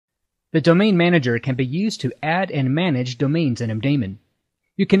The Domain Manager can be used to add and manage domains in MDaemon.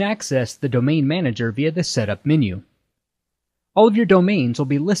 You can access the Domain Manager via the Setup menu. All of your domains will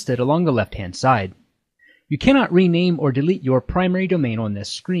be listed along the left-hand side. You cannot rename or delete your primary domain on this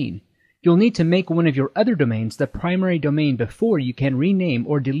screen. You'll need to make one of your other domains the primary domain before you can rename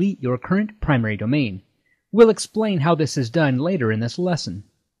or delete your current primary domain. We'll explain how this is done later in this lesson.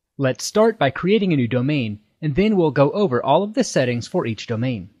 Let's start by creating a new domain, and then we'll go over all of the settings for each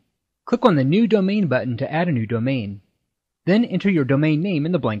domain. Click on the New Domain button to add a new domain. Then enter your domain name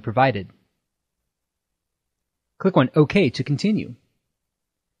in the blank provided. Click on OK to continue.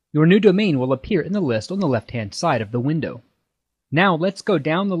 Your new domain will appear in the list on the left-hand side of the window. Now let's go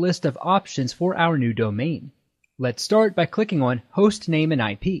down the list of options for our new domain. Let's start by clicking on Host Name and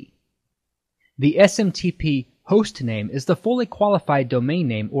IP. The SMTP host name is the fully qualified domain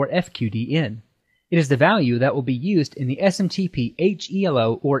name, or FQDN. It is the value that will be used in the SMTP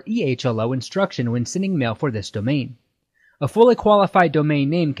HELO or EHLO instruction when sending mail for this domain. A fully qualified domain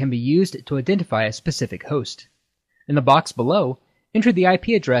name can be used to identify a specific host. In the box below, enter the IP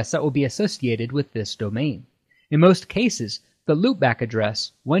address that will be associated with this domain. In most cases, the loopback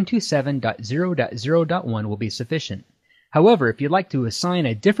address 127.0.0.1 will be sufficient. However, if you'd like to assign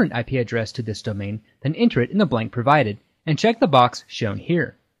a different IP address to this domain, then enter it in the blank provided and check the box shown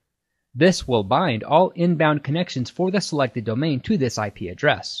here. This will bind all inbound connections for the selected domain to this IP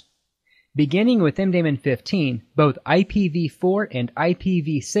address. Beginning with MDaemon 15, both IPv4 and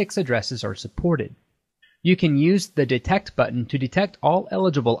IPv6 addresses are supported. You can use the Detect button to detect all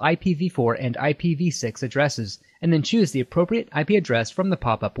eligible IPv4 and IPv6 addresses, and then choose the appropriate IP address from the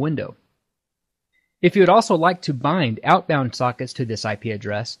pop-up window. If you would also like to bind outbound sockets to this IP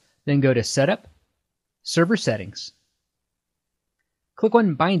address, then go to Setup, Server Settings. Click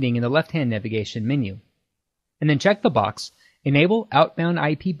on Binding in the left-hand navigation menu, and then check the box Enable Outbound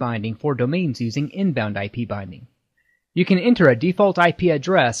IP Binding for domains using inbound IP binding. You can enter a default IP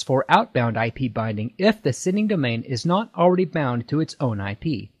address for outbound IP binding if the sending domain is not already bound to its own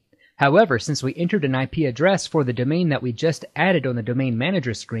IP. However, since we entered an IP address for the domain that we just added on the Domain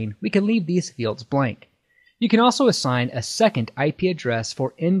Manager screen, we can leave these fields blank. You can also assign a second IP address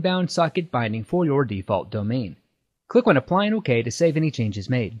for inbound socket binding for your default domain. Click on Apply and OK to save any changes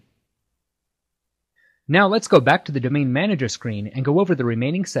made. Now let's go back to the Domain Manager screen and go over the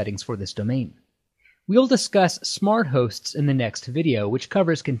remaining settings for this domain. We'll discuss smart hosts in the next video, which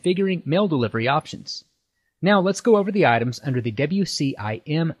covers configuring mail delivery options. Now let's go over the items under the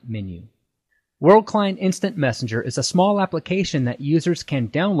WCIM menu. World Client Instant Messenger is a small application that users can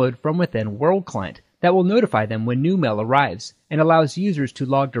download from within World Client that will notify them when new mail arrives and allows users to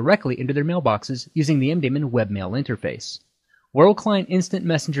log directly into their mailboxes using the MDaemon webmail interface. World Client Instant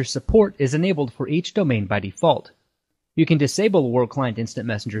Messenger support is enabled for each domain by default. You can disable World Client Instant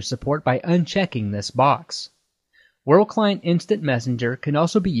Messenger support by unchecking this box. World Client Instant Messenger can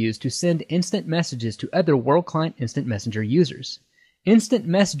also be used to send instant messages to other World Client Instant Messenger users. Instant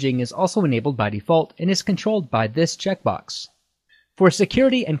messaging is also enabled by default and is controlled by this checkbox. For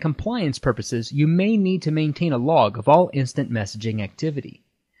security and compliance purposes, you may need to maintain a log of all instant messaging activity.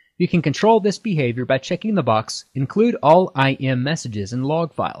 You can control this behavior by checking the box Include all IM messages in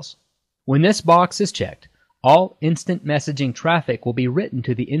log files. When this box is checked, all instant messaging traffic will be written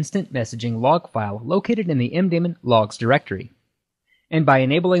to the instant messaging log file located in the MDaemon logs directory. And by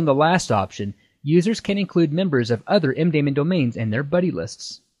enabling the last option, users can include members of other MDaemon domains in their buddy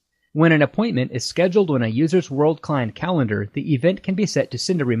lists. When an appointment is scheduled on a user's World Client calendar, the event can be set to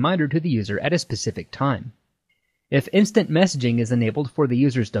send a reminder to the user at a specific time. If instant messaging is enabled for the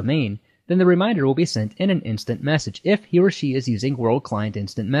user's domain, then the reminder will be sent in an instant message if he or she is using World Client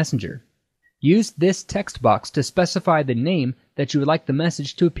Instant Messenger. Use this text box to specify the name that you would like the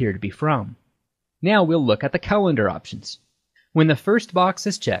message to appear to be from. Now we'll look at the calendar options. When the first box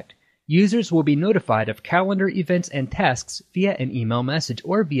is checked, users will be notified of calendar events and tasks via an email message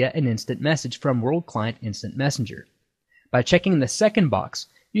or via an instant message from World Client Instant Messenger. By checking the second box,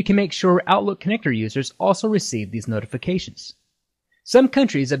 you can make sure Outlook connector users also receive these notifications. Some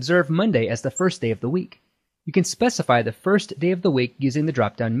countries observe Monday as the first day of the week. You can specify the first day of the week using the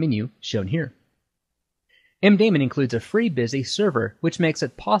drop-down menu shown here. MDaemon includes a free busy server, which makes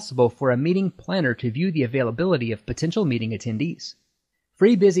it possible for a meeting planner to view the availability of potential meeting attendees.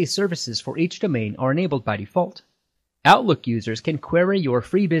 Free busy services for each domain are enabled by default. Outlook users can query your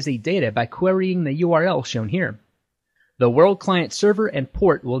free busy data by querying the URL shown here. The World Client server and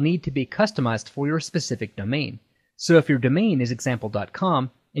port will need to be customized for your specific domain. So if your domain is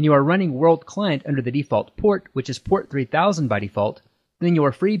example.com and you are running World Client under the default port, which is port 3000 by default, then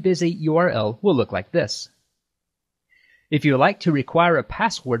your free busy URL will look like this. If you would like to require a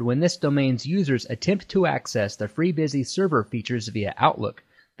password when this domain's users attempt to access the FreeBusy server features via Outlook,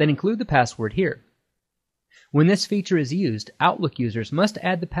 then include the password here. When this feature is used, Outlook users must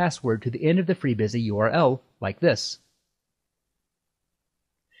add the password to the end of the FreeBusy URL, like this.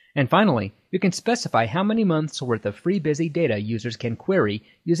 And finally, you can specify how many months worth of FreeBusy data users can query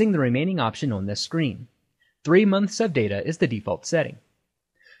using the remaining option on this screen. 3 months of data is the default setting.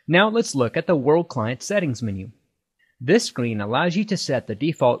 Now let's look at the World Client Settings menu. This screen allows you to set the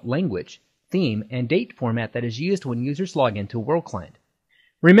default language, theme, and date format that is used when users log into World Client.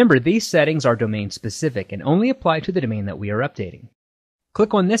 Remember, these settings are domain-specific and only apply to the domain that we are updating.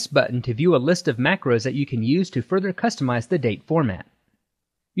 Click on this button to view a list of macros that you can use to further customize the date format.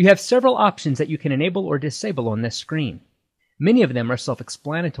 You have several options that you can enable or disable on this screen. Many of them are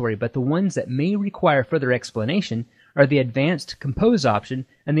self-explanatory, but the ones that may require further explanation are the Advanced Compose option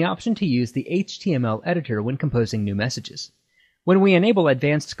and the option to use the HTML editor when composing new messages. When we enable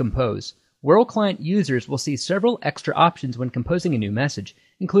Advanced Compose, World Client users will see several extra options when composing a new message,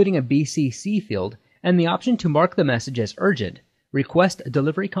 including a BCC field and the option to mark the message as urgent, request a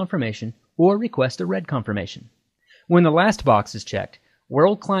delivery confirmation, or request a read confirmation. When the last box is checked,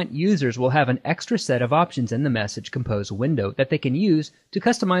 World Client users will have an extra set of options in the Message Compose window that they can use to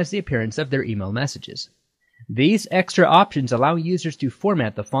customize the appearance of their email messages. These extra options allow users to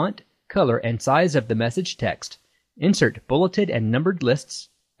format the font, color, and size of the message text, insert bulleted and numbered lists,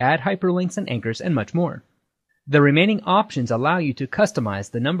 add hyperlinks and anchors, and much more. The remaining options allow you to customize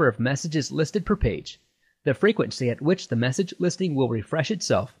the number of messages listed per page, the frequency at which the message listing will refresh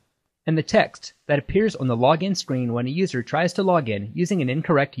itself, and the text that appears on the login screen when a user tries to log in using an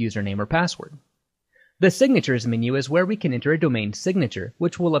incorrect username or password. The Signatures menu is where we can enter a domain signature,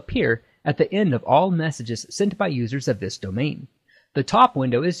 which will appear at the end of all messages sent by users of this domain. The top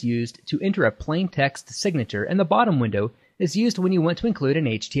window is used to enter a plain text signature, and the bottom window is used when you want to include an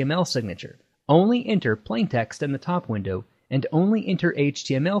HTML signature. Only enter plain text in the top window, and only enter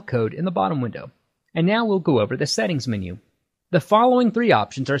HTML code in the bottom window. And now we'll go over the Settings menu. The following 3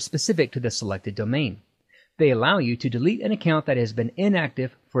 options are specific to the selected domain. They allow you to delete an account that has been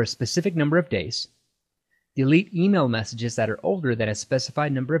inactive for a specific number of days, delete email messages that are older than a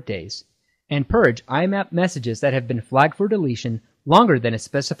specified number of days, and purge imap messages that have been flagged for deletion longer than a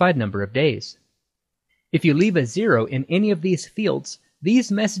specified number of days. If you leave a 0 in any of these fields, these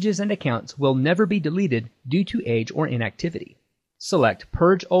messages and accounts will never be deleted due to age or inactivity. Select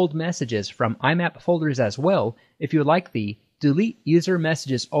Purge Old Messages from IMAP folders as well if you like the Delete User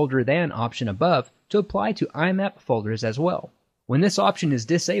Messages Older Than option above to apply to IMAP folders as well. When this option is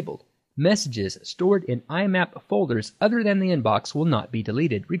disabled, messages stored in IMAP folders other than the inbox will not be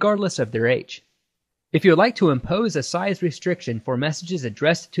deleted, regardless of their age. If you would like to impose a size restriction for messages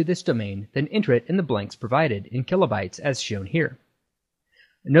addressed to this domain, then enter it in the blanks provided in kilobytes as shown here.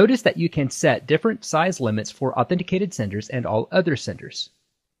 Notice that you can set different size limits for authenticated senders and all other senders.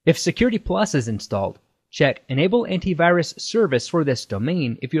 If Security Plus is installed, check Enable Antivirus Service for this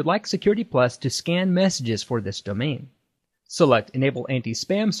domain if you'd like Security Plus to scan messages for this domain. Select Enable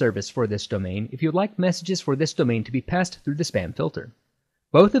Anti-Spam Service for this domain if you'd like messages for this domain to be passed through the spam filter.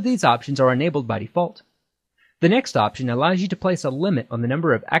 Both of these options are enabled by default. The next option allows you to place a limit on the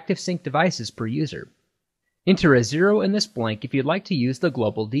number of ActiveSync devices per user. Enter a 0 in this blank if you'd like to use the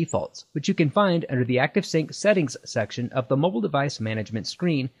global defaults, which you can find under the ActiveSync Settings section of the Mobile Device Management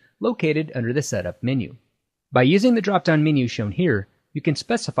screen located under the Setup menu. By using the drop-down menu shown here, you can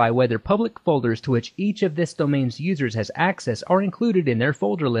specify whether public folders to which each of this domain's users has access are included in their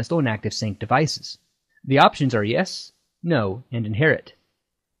folder list on ActiveSync devices. The options are Yes, No, and Inherit.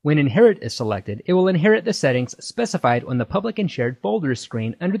 When Inherit is selected, it will inherit the settings specified on the Public and Shared Folders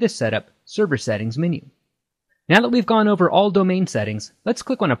screen under the Setup Server Settings menu. Now that we've gone over all domain settings, let's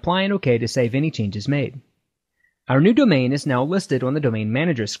click on Apply and OK to save any changes made. Our new domain is now listed on the Domain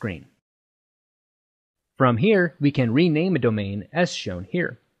Manager screen. From here, we can rename a domain as shown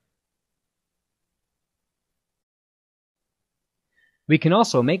here. We can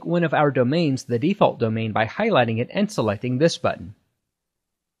also make one of our domains the default domain by highlighting it and selecting this button.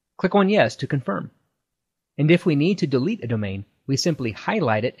 Click on Yes to confirm. And if we need to delete a domain, we simply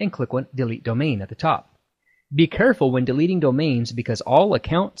highlight it and click on Delete Domain at the top. Be careful when deleting domains because all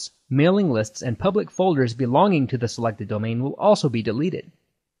accounts, mailing lists, and public folders belonging to the selected domain will also be deleted.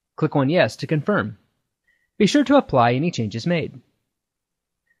 Click on Yes to confirm. Be sure to apply any changes made.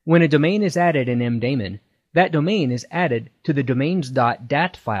 When a domain is added in MDaemon, that domain is added to the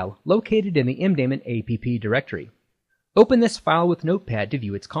domains.dat file located in the MDaemon app directory. Open this file with Notepad to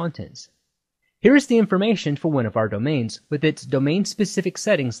view its contents. Here is the information for one of our domains with its domain-specific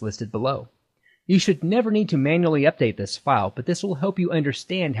settings listed below. You should never need to manually update this file, but this will help you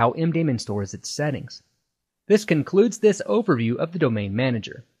understand how MDaemon stores its settings. This concludes this overview of the Domain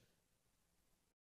Manager.